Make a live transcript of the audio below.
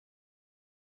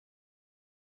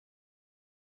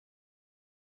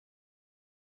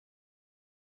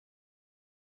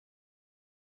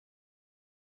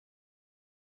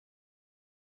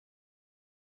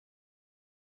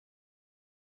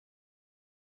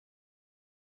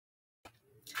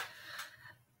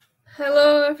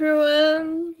Hello,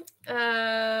 everyone. We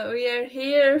are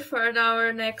here for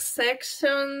our next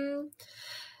section.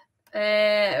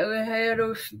 We're here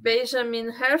with Benjamin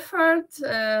Herford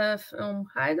from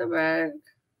Heidelberg.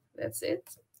 That's it.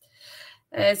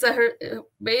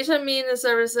 Benjamin is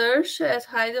a researcher at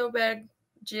Heidelberg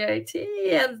GIT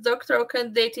and doctoral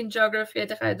candidate in geography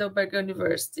at Heidelberg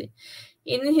University.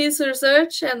 In his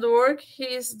research and work, he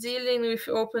is dealing with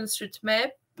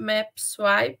OpenStreetMap,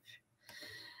 MapSwipe,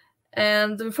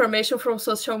 and information from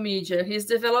social media. He's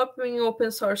developing open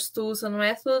source tools and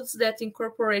methods that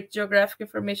incorporate geographic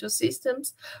information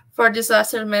systems for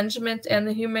disaster management and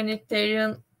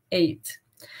humanitarian aid.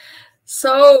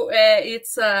 So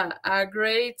it's a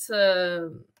great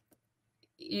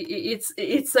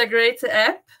it's a great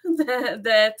app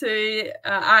that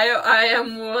I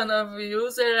am one of the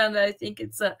user, and I think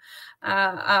it's a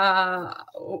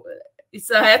it's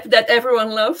an app that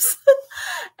everyone loves.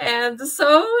 And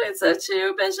so it's a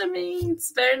you, Benjamin.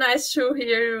 It's very nice to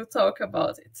hear you talk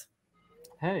about it.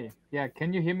 Hey, yeah,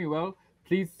 can you hear me well?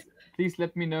 Please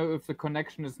let me know if the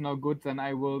connection is no good, then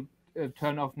I will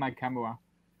turn off my camera.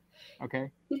 Okay?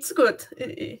 It's good.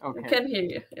 I Okay. can hear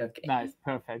you. Okay. Nice,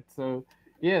 perfect. So,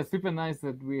 yeah, super nice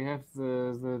that we have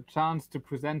the chance to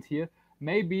present here.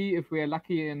 Maybe if we are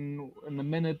lucky in a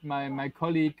minute, my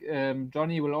colleague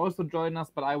Johnny will also join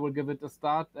us, but I will give it a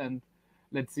start and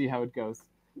let's see how it goes.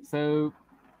 So,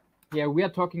 yeah, we are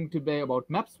talking today about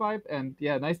MapSwipe, and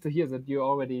yeah, nice to hear that you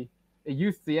already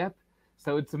used the app.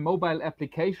 So it's a mobile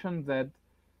application that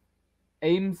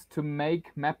aims to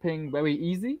make mapping very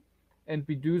easy, and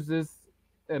we do this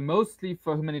mostly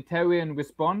for humanitarian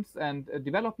response and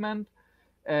development.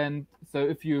 And so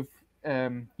if you've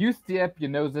used the app, you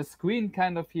know the screen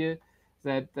kind of here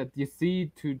that you see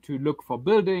to look for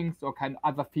buildings or kind of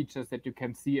other features that you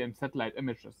can see in satellite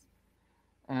images.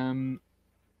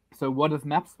 So what is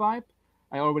MapSwipe?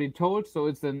 I already told. So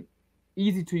it's an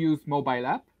easy to use mobile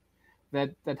app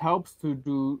that helps to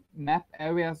do map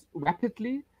areas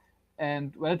rapidly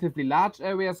and relatively large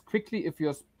areas quickly if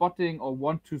you're spotting or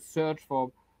want to search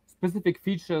for specific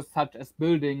features such as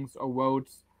buildings or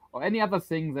roads or any other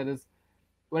thing that is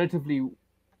relatively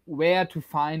rare to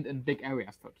find in big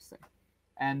areas, so to say.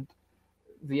 And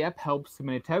the app helps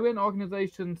humanitarian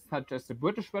organizations such as the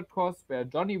British Red Cross, where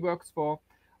Johnny works for,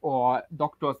 or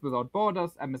Doctors Without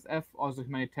Borders, MSF, or the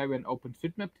humanitarian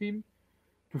OpenStreetMap team,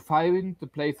 to find the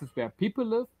places where people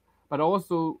live, but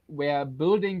also where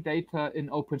building data in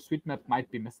OpenStreetMap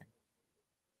might be missing.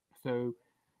 So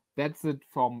that's it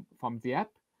from the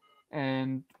app.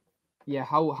 And yeah,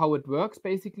 how it works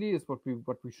basically is what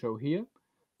we show here.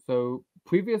 So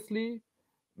previously,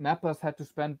 mappers had to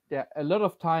spend a lot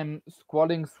of time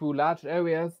scrolling through large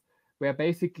areas where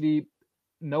basically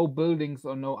no buildings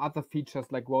or no other features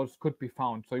like roads could be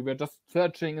found. So you were just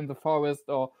searching in the forest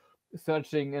or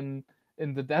searching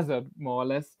in the desert more or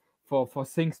less for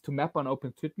things to map on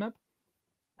OpenStreetMap,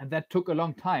 and that took a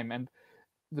long time. And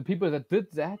the people that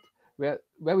did that were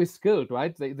very skilled,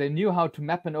 right? They knew how to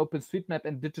map an OpenStreetMap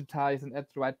and digitize and add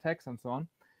the right text and so on.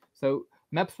 So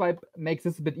MapSwipe makes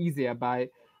this a bit easier by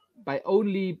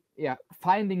only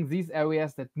finding these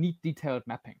areas that need detailed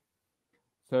mapping.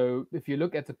 So if you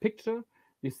look at the picture,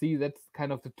 you see that's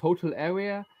kind of the total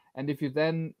area. And if you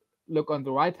then look on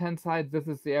the right hand side, this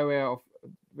is the area of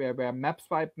where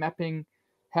MapSwipe mapping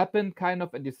happened, kind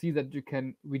of, and you see that you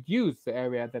can reduce the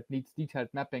area that needs detailed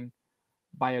mapping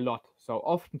by a lot. So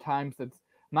oftentimes it's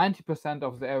 90%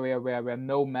 of the area where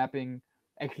no mapping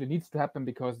actually needs to happen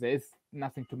because there is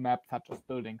nothing to map, such as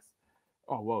buildings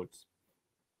or roads.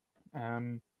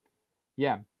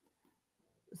 Yeah.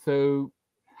 So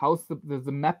how's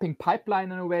the mapping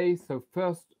pipeline in a way? So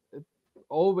first, it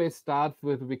always starts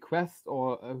with a request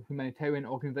or a humanitarian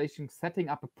organization setting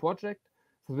up a project.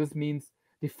 So this means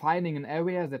defining an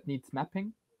area that needs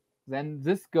mapping. Then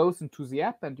this goes into the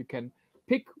app, and you can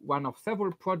pick one of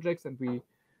several projects. And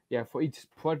for each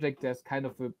project, there's kind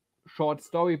of a short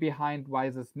story behind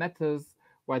why this matters,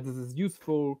 why this is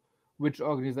useful, which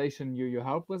organization you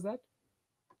help with that.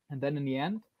 And then in the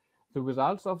end, the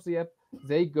results of the app,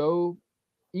 they go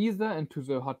either into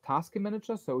the hot tasking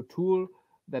manager, so a tool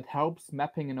that helps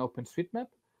mapping in OpenStreetMap,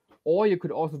 or you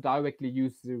could also directly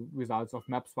use the results of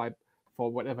MapSwipe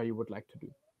for whatever you would like to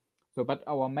do. So, but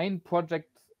our main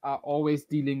projects are always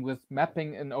dealing with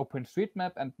mapping in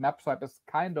OpenStreetMap, and MapSwipe is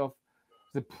kind of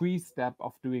the pre-step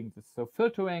of doing this. So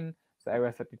filtering the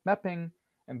areas that need mapping,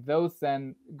 and those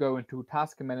then go into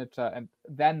task manager, and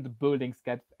then the buildings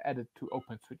get added to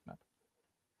OpenStreetMap.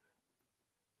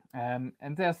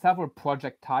 And there are several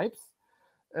project types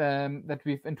that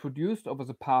we've introduced over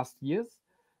the past years.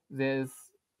 There's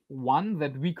one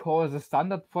that we call the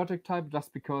standard project type,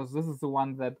 just because this is the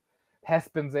one that has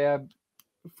been there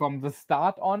from the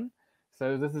start on.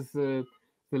 So this is the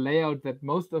layout that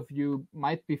most of you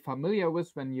might be familiar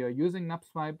with when you're using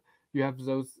MapSwipe. You have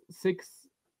those 6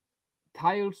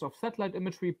 tiles of satellite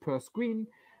imagery per screen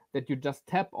that you just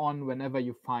tap on whenever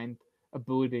you find a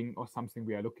building or something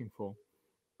we are looking for.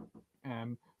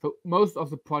 So most of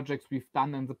the projects we've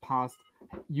done in the past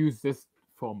use this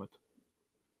format.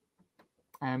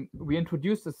 We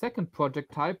introduced a second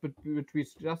project type, which we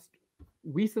just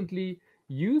recently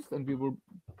used, and we will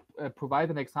provide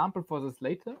an example for this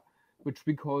later, which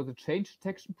we call the change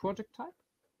detection project type.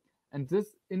 And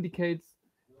this indicates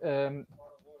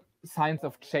signs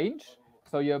of change.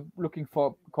 So you're looking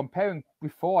for comparing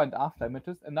before and after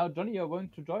images. And now, Johnny, you're going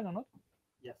to join or not?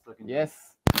 Yes, I can.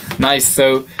 Yes. Nice.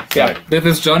 So yeah, this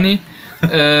is Johnny.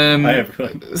 Hi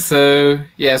everyone. So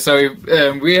yeah, sorry,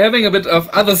 we're having a bit of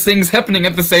other things happening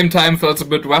at the same time, so it's a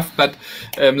bit rough. But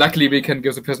luckily, we can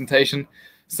give the presentation.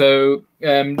 So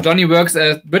Johnny works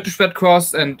at British Red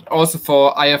Cross and also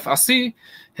for IFRC.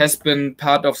 Has been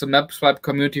part of the MapSwipe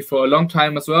community for a long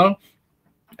time as well.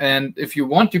 And if you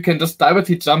want, you can just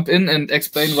directly jump in and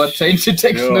explain what change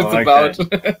detection is about.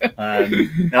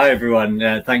 Hi everyone,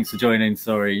 thanks for joining.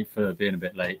 Sorry for being a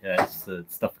bit late. It's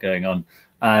stuff going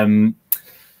on.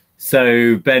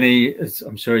 So Benny,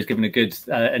 I'm sure he's given a good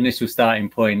initial starting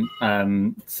point.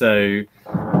 So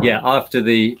yeah, after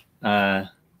the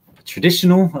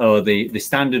traditional or the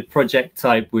standard project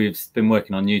type, we've been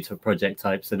working on new project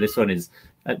types. So this one is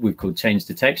we've called change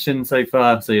detection so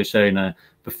far. So you're showing a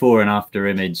before and after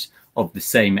image of the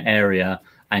same area,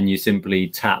 and you simply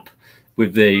tap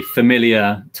with the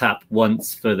familiar tap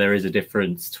once for there is a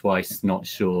difference, twice not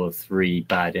sure, 3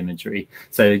 bad imagery.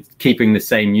 So keeping the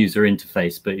same user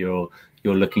interface, but you're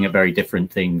looking at very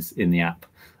different things in the app.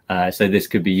 So this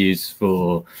could be used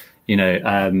for, you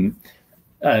know,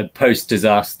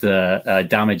 post-disaster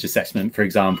damage assessment, for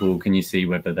example. Can you see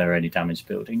whether there are any damaged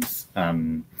buildings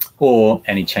or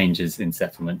any changes in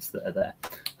settlements that are there?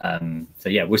 So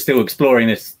yeah, we're still exploring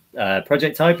this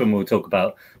project type, and we'll talk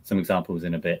about some examples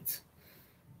in a bit.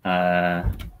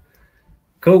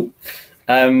 Cool.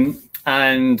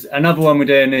 And another one we're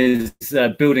doing is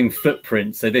building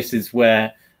footprint. So this is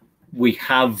where we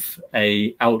have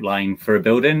a outline for a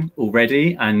building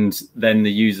already, and then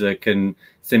the user can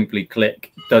simply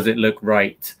click, does it look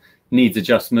right, needs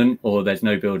adjustment, or there's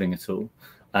no building at all.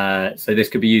 So this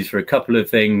could be used for a couple of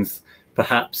things.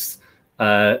 Perhaps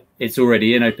it's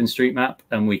already in OpenStreetMap,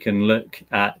 and we can look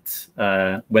at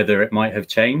whether it might have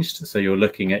changed. So you're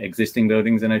looking at existing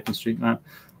buildings in OpenStreetMap,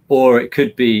 or it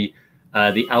could be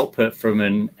the output from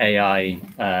an AI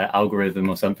algorithm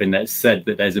or something that said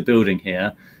that there's a building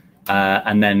here,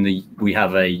 and then we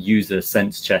have a user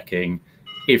sense checking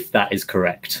if that is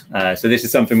correct. So this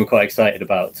is something we're quite excited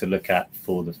about to look at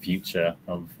for the future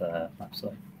of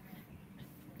MapSwipe.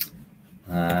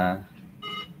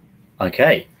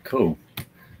 Okay, cool.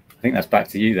 I think that's back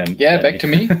to you then. Yeah, back to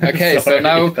me. Okay, so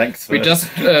now we just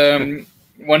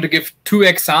want to give 2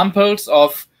 examples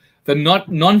of the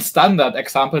non-standard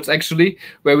examples, actually,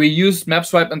 where we used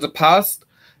MapSwipe in the past.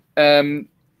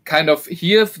 Kind of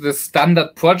here, the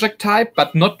standard project type,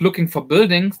 but not looking for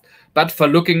buildings, but for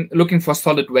looking for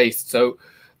solid waste. So,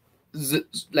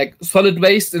 like solid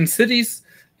waste in cities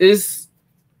is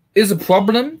a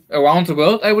problem around the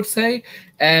world, I would say,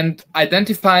 and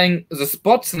identifying the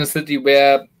spots in a city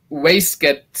where waste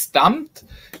gets dumped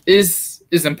is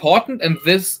important. And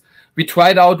this we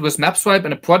tried out with MapSwipe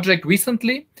in a project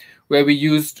recently, where we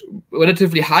used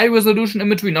relatively high resolution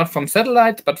imagery, not from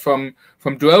satellites, but from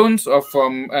drones or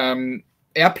from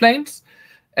airplanes.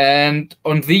 And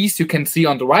on these, you can see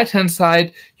on the right-hand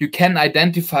side, you can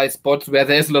identify spots where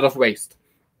there is a lot of waste.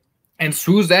 And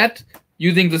through that,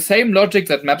 using the same logic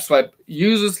that MapSwipe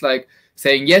uses, like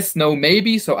saying yes, no,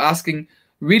 maybe, so asking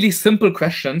really simple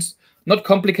questions, not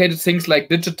complicated things like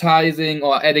digitizing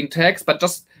or adding text, but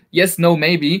just yes, no,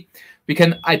 maybe, we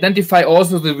can identify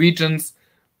also the regions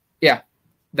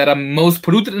that are most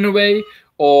polluted in a way,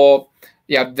 or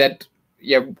that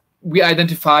we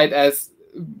identified as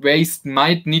waste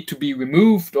might need to be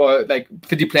removed, or like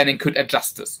city planning could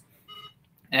adjust this.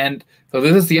 And so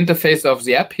this is the interface of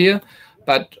the app here,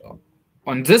 but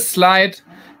on this slide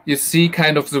you see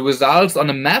kind of the results on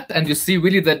a map, and you see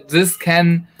really that this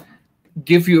can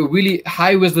give you a really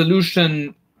high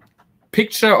resolution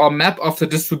picture or map of the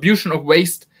distribution of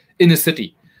waste in a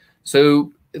city.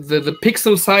 So the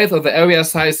pixel size or the area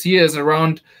size here is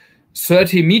around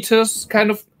 30 meters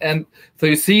kind of, and so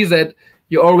you see that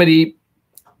you already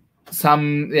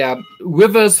some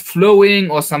rivers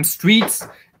flowing or some streets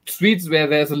streets where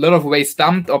there's a lot of waste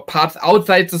dumped, or parts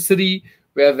outside the city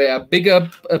where there are bigger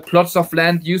plots of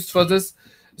land used for this.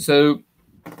 So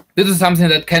this is something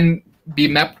that can be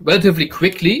mapped relatively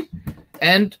quickly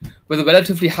and with a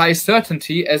relatively high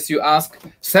certainty, as you ask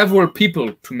several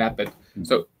people to map it.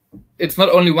 So it's not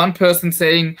only one person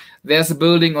saying there's a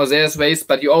building or there's waste,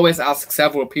 but you always ask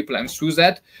several people, and through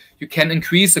that you can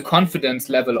increase the confidence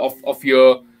level of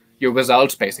your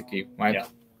results, basically, right?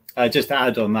 Yeah. Just to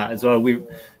add on that as well, we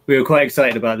were quite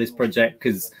excited about this project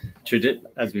because,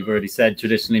 as we've already said,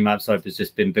 traditionally MapSwipe has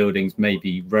just been buildings,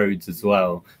 maybe roads as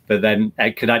well, but then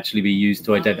it could actually be used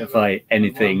to identify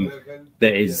anything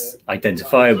that is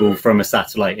identifiable from a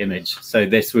satellite image. So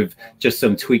this, with just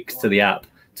some tweaks to the app,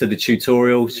 to the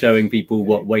tutorial showing people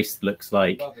what waste looks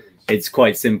like, it's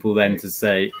quite simple then to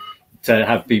say, to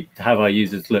have our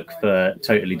users look for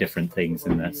totally different things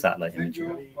in the satellite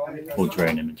imagery or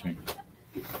drone imagery.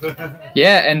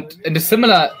 Yeah, and a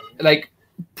similar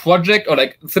project, or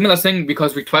similar thing,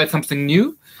 because we tried something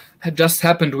new, had just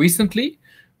happened recently,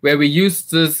 where we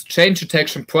used this change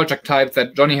detection project type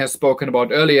that Johnny has spoken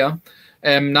about earlier,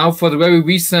 now for the very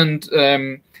recent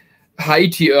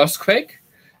Haiti earthquake,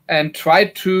 and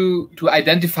tried to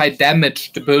identify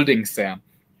damage to buildings there.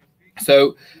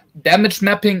 So damage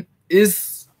mapping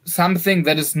is something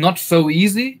that is not so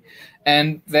easy,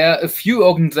 and there are a few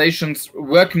organizations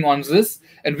working on this,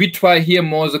 and we try here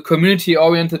more the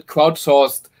community-oriented,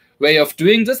 crowdsourced way of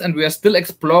doing this, and we are still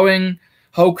exploring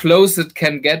how close it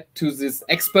can get to this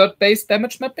expert-based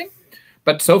damage mapping.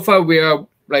 But so far we are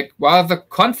rather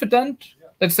confident,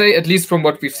 let's say, at least from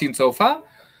what we've seen so far.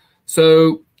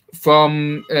 So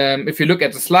from if you look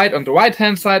at the slide on the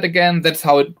right-hand side again, that's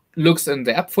how it looks in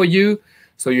the app for you.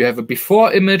 So you have a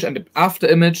before image and an after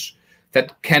image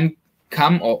that can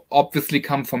come, or obviously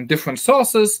come, from different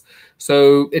sources.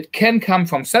 So it can come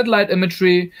from satellite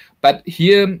imagery, but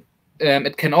here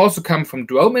it can also come from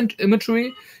drone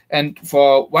imagery. And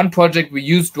for one project, we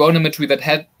used drone imagery that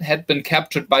had been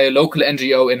captured by a local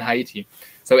NGO in Haiti.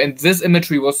 So, and this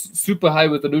imagery was super high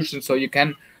resolution, so you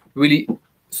can really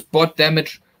spot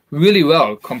damage really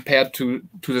well compared to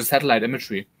the satellite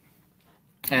imagery.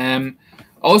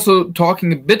 Also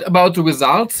talking a bit about the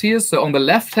results here. So on the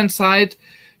left-hand side,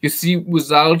 you see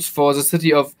results for the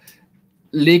city of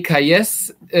Les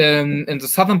Cayes in the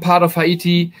southern part of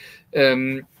Haiti,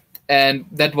 and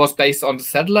that was based on the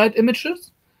satellite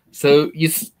images. So you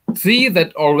see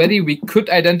that already we could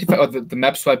identify, or the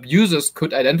MapSwipe users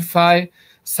could identify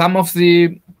some of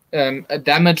the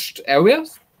damaged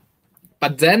areas.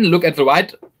 But then look at the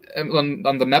right, on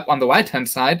the map on the right-hand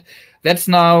side, that's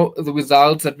now the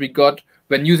results that we got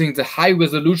when using the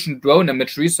high-resolution drone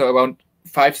imagery, so around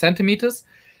 5 centimeters.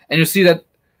 And you see that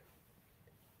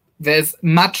there's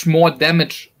much more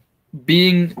damage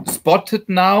being spotted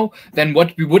now than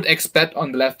what we would expect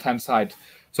on the left-hand side.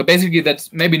 So basically,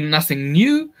 that's maybe nothing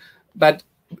new, but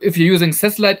if you're using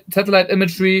satellite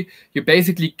imagery, you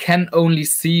basically can only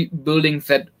see buildings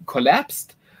that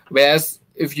collapsed, whereas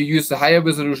if you use the higher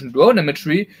resolution drone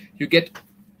imagery, you get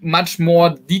much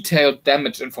more detailed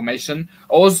damage information,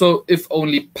 also if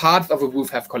only parts of a roof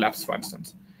have collapsed, for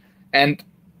instance. And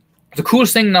the cool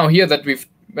thing now here that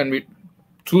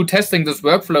through testing this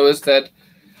workflow, is that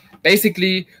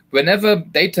basically whenever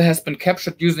data has been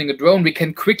captured using a drone, we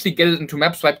can quickly get it into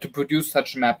MapSwipe to produce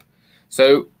such a map.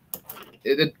 So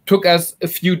it took us a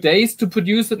few days to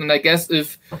produce it, and I guess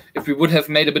if we would have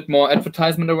made a bit more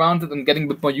advertisement around it and getting a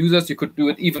bit more users, you could do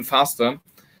it even faster.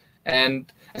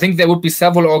 And I think there would be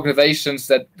several organizations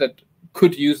that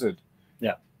could use it.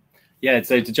 Yeah.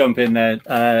 So to jump in there,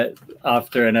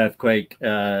 after an earthquake,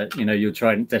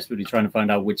 you're desperately trying to find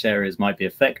out which areas might be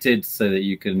affected, so that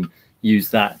you can use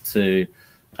that to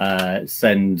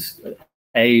send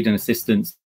aid and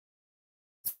assistance.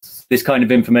 This kind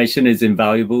of information is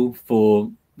invaluable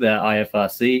for the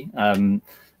IFRC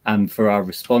and for our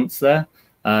response there.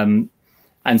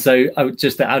 And so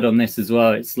just to add on this as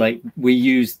well, it's like we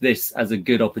use this as a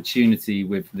good opportunity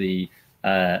with the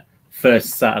first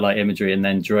satellite imagery and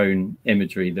then drone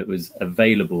imagery that was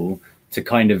available to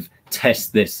kind of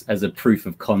test this as a proof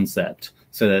of concept,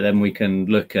 so that then we can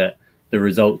look at the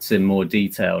results in more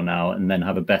detail now and then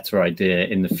have a better idea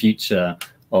in the future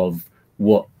of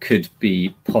what could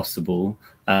be possible,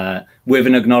 with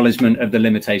an acknowledgement of the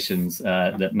limitations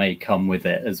that may come with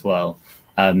it as well.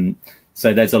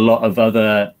 So there's a lot of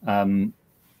other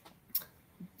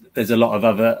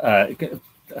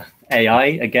AI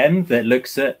again that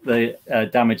looks at the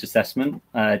damage assessment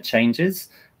changes.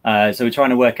 So we're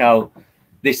trying to work out,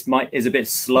 this is a bit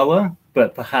slower,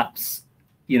 but perhaps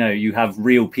you have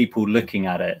real people looking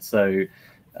at it. So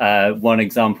One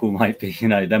example might be,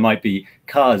 there might be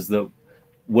cars that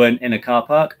weren't in a car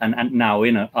park and now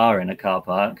are in a car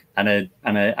park, and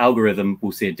an algorithm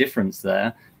will see a difference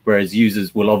there, whereas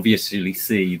users will obviously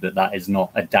see that is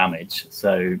not a damage.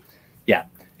 So yeah,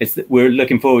 we're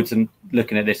looking forward to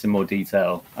looking at this in more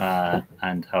detail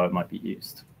and how it might be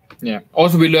used. Yeah.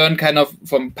 Also, we learned kind of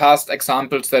from past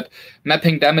examples that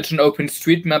mapping damage in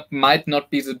OpenStreetMap might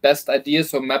not be the best idea.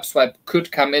 So MapSwipe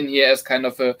could come in here as kind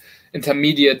of a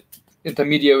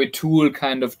intermediary tool,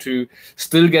 kind of to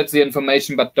still get the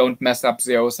information, but don't mess up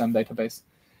the OSM database.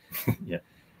 Yeah.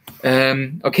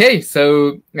 Okay.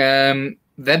 So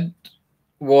that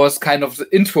was kind of the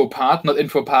intro part, not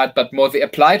intro part, but more the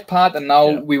applied part. And now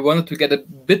we wanted to get a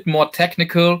bit more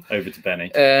technical. Over to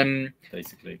Benny,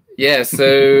 basically. Yeah,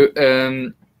 so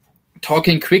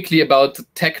talking quickly about the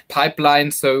tech pipeline.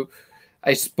 So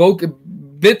I spoke a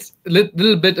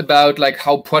little bit about like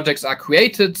how projects are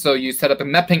created. So you set up a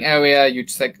mapping area, you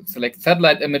select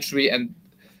satellite imagery, and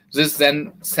this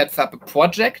then sets up a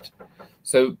project.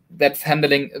 So that's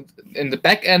handling in the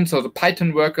back end. So the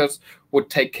Python workers would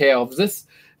take care of this,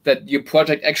 that your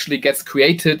project actually gets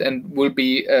created and will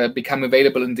be become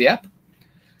available in the app.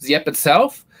 The app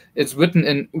itself is written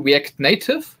in React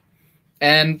Native.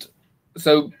 And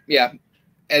so, yeah,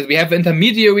 as we have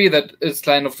intermediary that is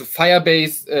kind of the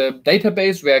Firebase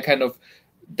database where kind of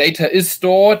data is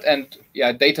stored and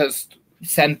data is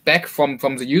sent back from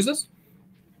the users.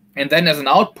 And then as an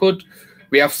output,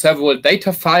 we have several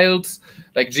data files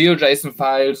like GeoJSON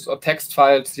files or text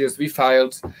files, CSV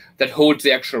files that hold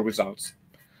the actual results.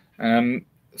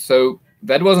 So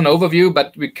that was an overview,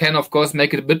 but we can, of course,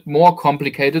 make it a bit more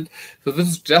complicated. So this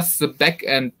is just the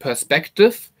back-end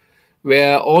perspective,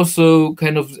 where also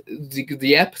kind of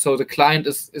the app, so the client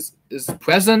is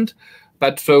present.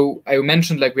 But so I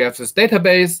mentioned, like, we have this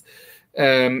database,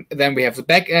 then we have the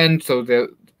back-end, so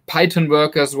the Python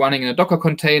workers running in a Docker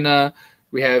container.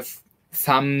 We have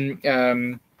some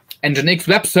Nginx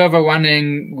web server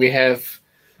running. We have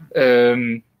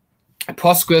a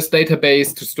Postgres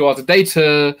database to store the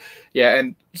data. Yeah,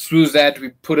 and through that we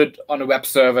put it on a web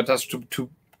server just to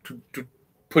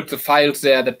put the files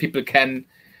there that people can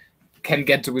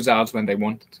get the results when they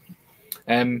want it.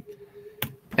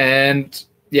 And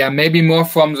yeah, maybe more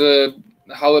from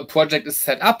how a project is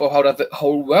set up or how the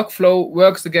whole workflow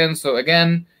works again. So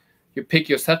again, you pick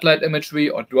your satellite imagery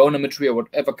or drone imagery or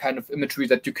whatever kind of imagery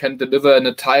that you can deliver in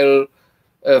a tile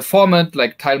format,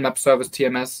 like tile map service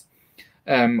TMS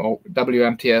or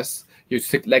WMTS. You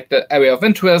select the area of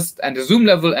interest and the zoom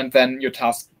level, and then your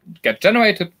task get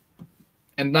generated.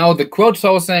 And now the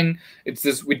crowdsourcing, it's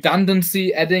this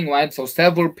redundancy adding, right? So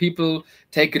several people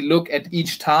take a look at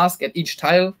each task, at each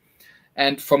tile.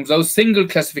 And from those single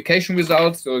classification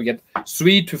results, so you get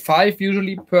 3 to 5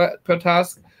 usually per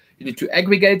task, you need to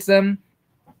aggregate them.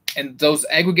 And those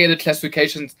aggregated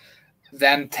classifications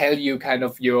then tell you kind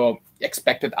of your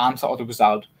expected answer or the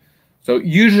result. So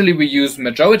usually we use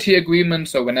majority agreement.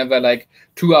 So whenever like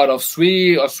 2 out of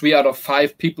 3 or 3 out of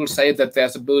 5 people say that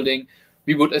there's a building,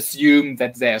 we would assume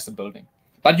that there's a building.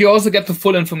 But you also get the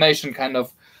full information kind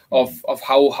of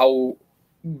how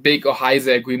big or high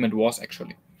the agreement was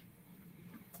actually.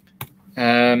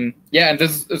 Yeah, and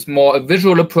this is more a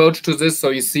visual approach to this.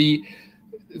 So you see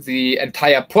the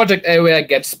entire project area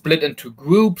gets split into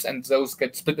groups, and those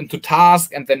get split into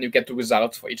tasks, and then you get the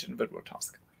results for each individual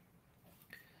task.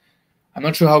 I'm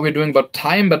not sure how we're doing about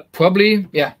time, but probably,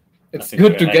 yeah, it's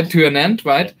good to get to an end,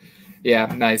 right? Yeah,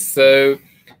 nice. So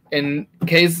in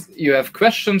case you have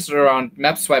questions around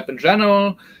MapSwipe in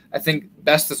general, I think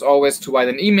best is always to write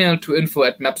an email to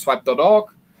info@mapswipe.org.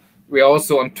 We're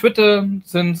also on Twitter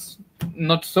since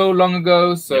not so long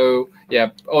ago. So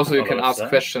yeah, also you can ask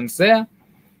questions there.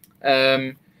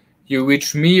 You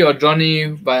reach me or Johnny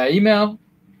via email.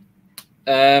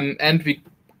 And we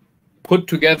put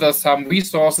together some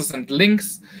resources and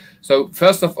links. So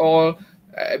first of all,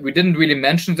 we didn't really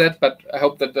mention that, but I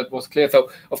hope that that was clear.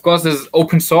 So of course, this is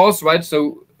open source, right?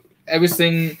 So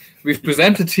everything we've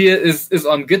presented here is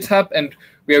on GitHub, and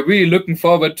we are really looking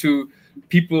forward to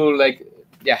people like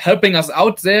helping us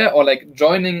out there or like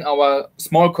joining our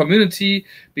small community,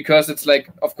 because it's like,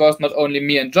 of course, not only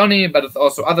me and Johnny, but it's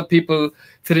also other people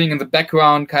sitting in the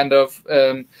background, kind of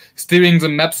steering the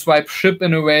MapSwipe ship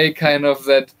in a way, kind of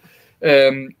that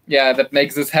that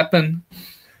makes this happen.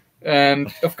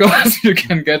 And of course, you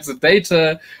can get the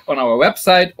data on our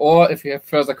website, or if you have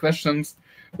further questions,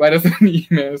 write us an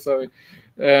email. Sorry,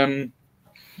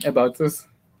 about this.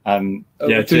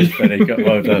 Yeah, cheers, Benny.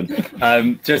 Well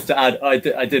done. Just to add, I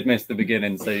did miss the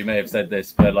beginning, so you may have said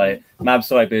this, but like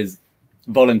MapSwipe is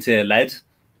volunteer led.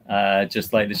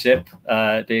 just like the ship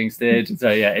being steered.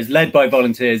 So yeah, it's led by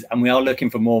volunteers, and we are looking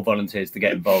for more volunteers to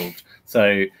get involved.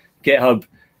 So GitHub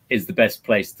is the best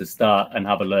place to start and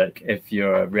have a look if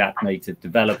you're a React Native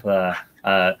developer.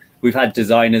 We've had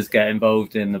designers get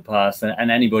involved in the past,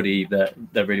 and anybody that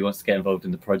really wants to get involved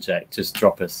in the project, just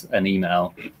drop us an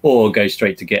email or go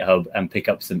straight to GitHub and pick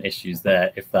up some issues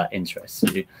there if that interests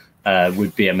you.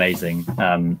 Would be amazing.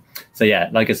 So yeah,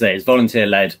 like I say, it's volunteer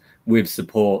led with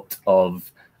support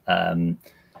of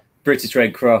British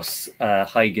Red Cross,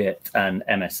 HiGit, and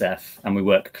MSF, and we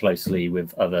work closely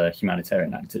with other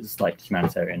humanitarian actors like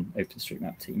Humanitarian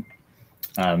OpenStreetMap team.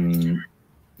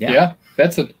 Yeah,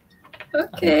 that's it.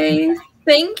 Okay,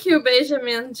 thank you,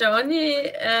 Benjamin and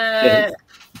Johnny. It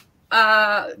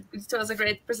was a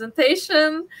great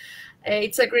presentation.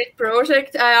 It's a great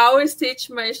project. I always teach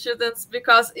my students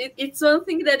because it's one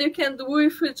thing that you can do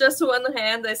with just one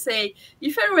hand. I say,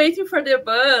 if you're waiting for the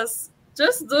bus,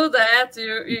 just do that.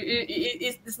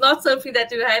 It's not something that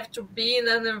you have to be in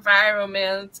an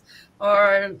environment,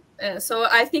 or so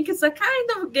I think it's a kind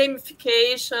of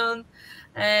gamification.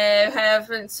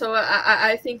 So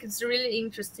I think it's really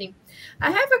interesting. I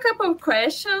have a couple of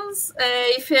questions.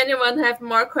 If anyone have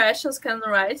more questions, can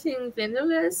write in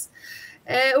Vinyless.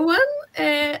 One,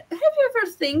 have you ever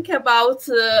think about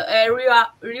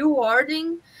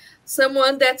rewarding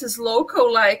someone that is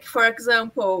local? Like, for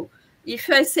example, if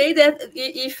I say that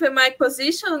if my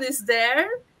position is there,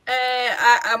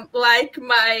 I'm like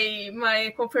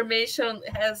my confirmation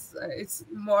has it's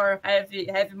more heavy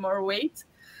more weight,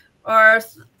 or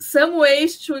some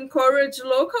ways to encourage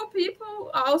local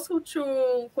people also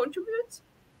to contribute?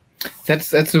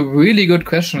 That's a really good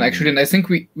question, actually, and I think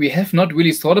we have not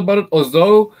really thought about it,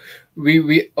 although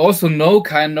we also know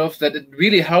kind of that it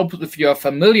really helps if you are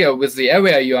familiar with the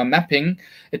area you are mapping.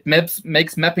 It makes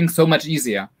mapping so much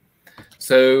easier.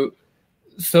 So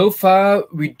far,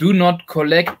 we do not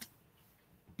collect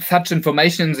such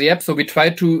information in the app, so we try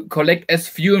to collect as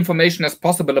few information as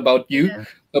possible about you. Yeah.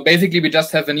 So basically, we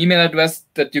just have an email address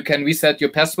that you can reset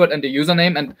your password and the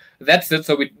username, and that's it.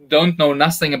 So we don't know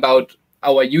nothing about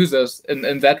our users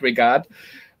in that regard.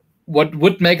 What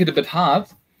would make it a bit hard,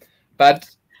 but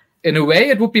in a way,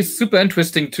 it would be super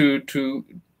interesting to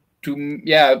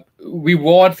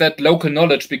reward that local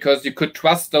knowledge, because you could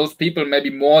trust those people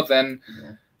maybe more than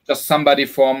just somebody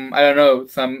from, I don't know,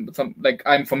 some like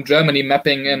I'm from Germany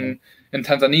mapping in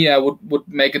Tanzania would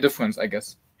make a difference, I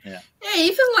guess. Yeah,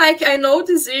 even like I know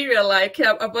this area, like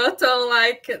a button,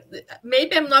 like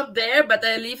maybe I'm not there, but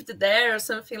I lived there or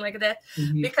something like that.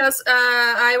 Mm-hmm. Because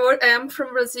I am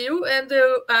from Brazil, and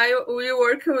we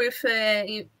work with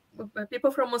people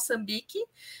from Mozambique.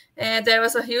 There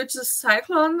was a huge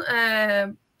cyclone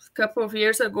a couple of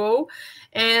years ago,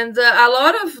 and a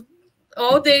lot of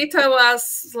all data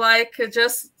was like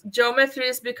just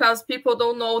geometries, because people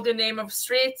don't know the name of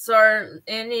streets or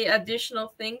any additional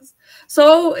things.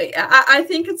 So I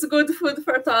think it's good food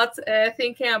for thought,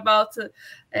 thinking about the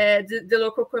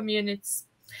local communities.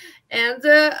 And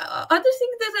other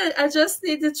thing that I just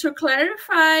needed to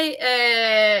clarify,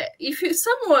 if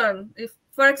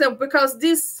for example, because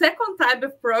this second type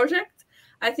of project,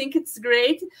 I think it's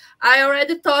great. I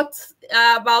already thought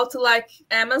about like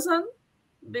Amazon,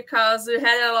 because we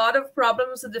had a lot of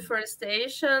problems with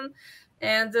deforestation,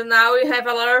 and now we have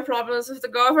a lot of problems with the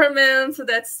government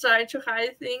that's trying to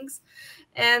hide things.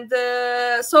 And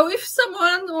so if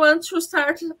someone wants to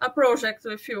start a project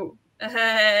with you, how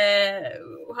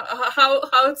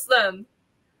it's done?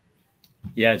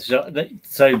 Yeah,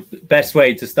 so best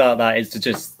way to start that is to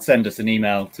just send us an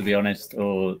email, to be honest,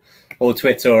 or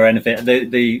Twitter or anything.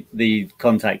 The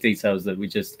contact details that we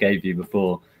just gave you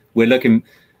before. We're looking.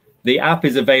 The app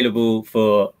is available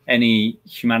for any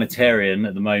humanitarian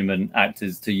at the moment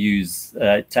actors to use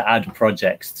to add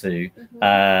projects to.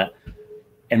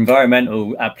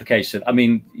 Environmental application. I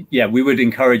mean, yeah, we would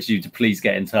encourage you to please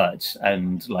get in touch,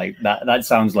 and like that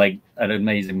sounds like an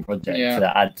amazing project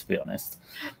to add, to be honest.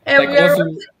 And like we are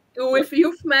with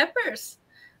youth mappers,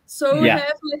 so we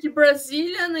have like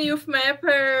Brazilian youth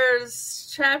mappers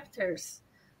chapters.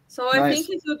 So I think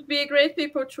it would be great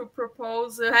people to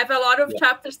propose. We have a lot of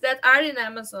chapters that are in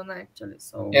Amazon, actually.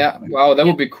 So yeah, wow, that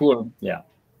would be cool. Yeah.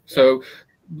 So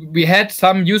we had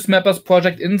some youth mappers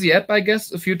project in the app, I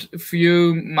guess, a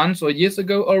few months or years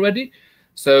ago already.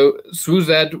 So through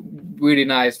that, really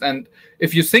nice. And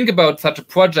if you think about such a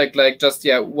project, like just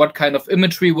what kind of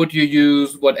imagery would you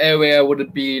use? What area would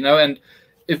it be? And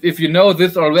if you know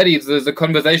this already, the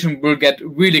conversation will get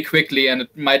really quickly, and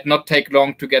it might not take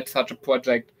long to get such a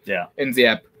project in the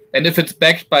app. And if it's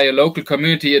backed by a local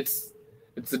community, it's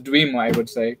it's a dream, I would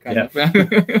say, kind of.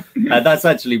 That's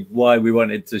actually why we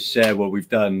wanted to share what we've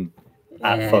done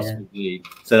at FOSS4G,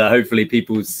 so that hopefully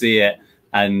people see it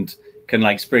and can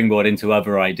like springboard into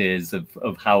other ideas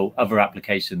of how other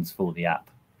applications for the app.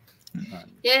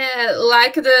 Yeah,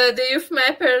 like the Youth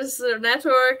Mappers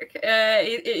network,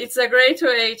 it's a great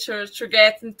way to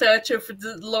get in touch with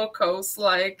the locals,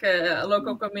 like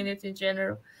local community in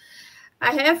general.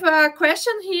 I have a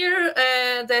question here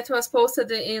that was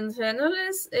posted in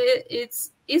Genolis.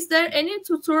 Is there any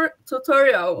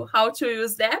tutorial how to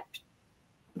use the app?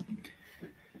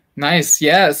 Nice,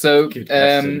 yeah. So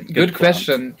good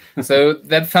question. So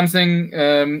that's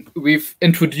something we've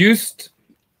introduced,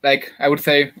 like I would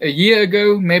say a year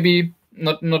ago, maybe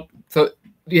not. So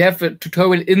you have a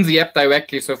tutorial in the app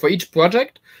directly. So for each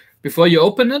project, before you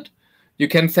open it, you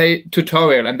can say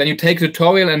tutorial, and then you take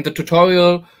tutorial, and the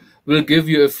tutorial will give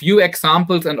you a few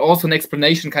examples and also an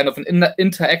explanation, kind of an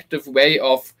interactive way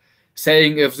of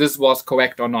saying if this was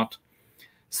correct or not.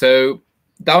 So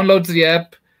download the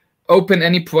app, open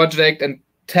any project, and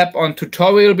tap on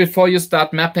tutorial before you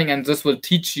start mapping, and this will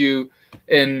teach you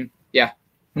in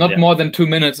not more than 2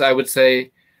 minutes, I would say,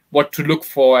 what to look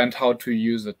for and how to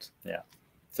use it. Yeah.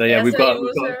 So yeah, we've got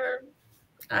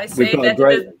I say that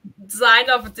the design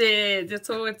of the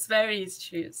tool, it's very easy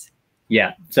to use.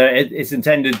 Yeah, so it's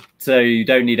intended so you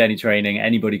don't need any training.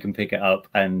 Anybody can pick it up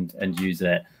and use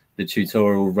it. The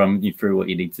tutorial will run you through what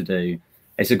you need to do.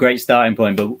 It's a great starting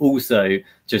point, but also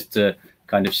just to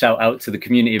kind of shout out to the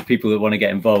community of people that want to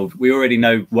get involved. We already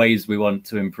know ways we want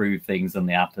to improve things on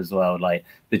the app as well. Like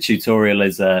the tutorial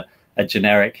is a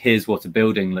generic, here's what a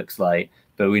building looks like.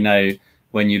 But we know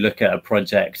when you look at a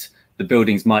project, the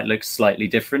buildings might look slightly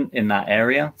different in that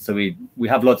area. So we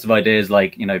have lots of ideas,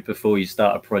 like, you know, before you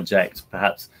start a project,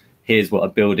 perhaps here's what a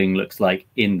building looks like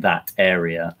in that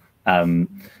area.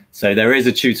 So there is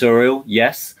a tutorial,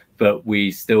 yes, but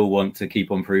we still want to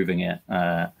keep improving it.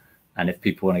 And if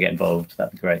people want to get involved,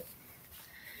 that'd be great.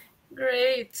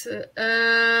 Great.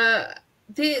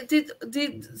 Did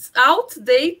out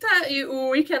data,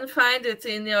 we can find it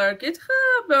in your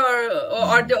GitHub, or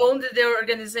only the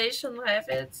organization have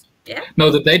it? Yeah. No,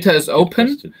 the data is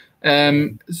open.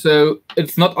 So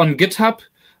it's not on GitHub,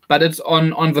 but it's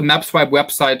on the MapSwipe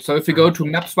website. So if you go to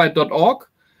mapswipe.org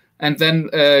and then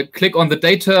click on the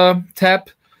data tab,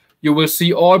 you will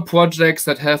see all projects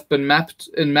that have been mapped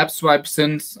in MapSwipe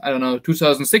since, I don't know,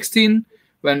 2016,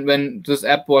 when this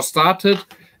app was started.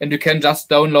 And you can just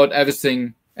download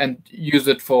everything and use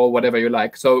it for whatever you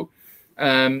like. So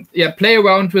yeah, play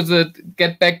around with it,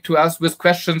 get back to us with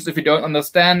questions if you don't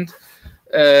understand.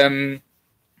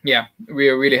 Yeah, we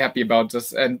are really happy about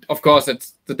this. And of course,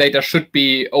 the data should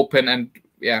be open and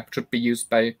should be used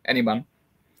by anyone.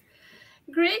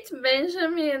 Great,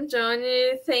 Benjamin and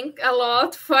Johnny. Thank a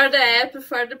lot for the app,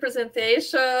 for the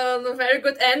presentation. Very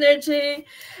good energy,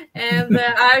 and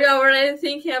I'm already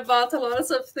thinking about a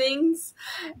lot of things.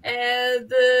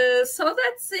 And so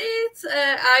that's it.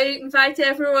 I invite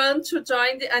everyone to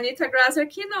join the Anita Graser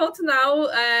keynote now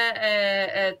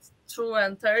at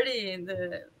 2:30 in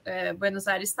the Buenos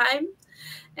Aires time.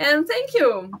 And thank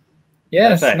you.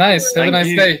 Yes, nice. Have a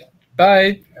nice day.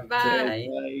 Bye.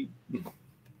 Bye.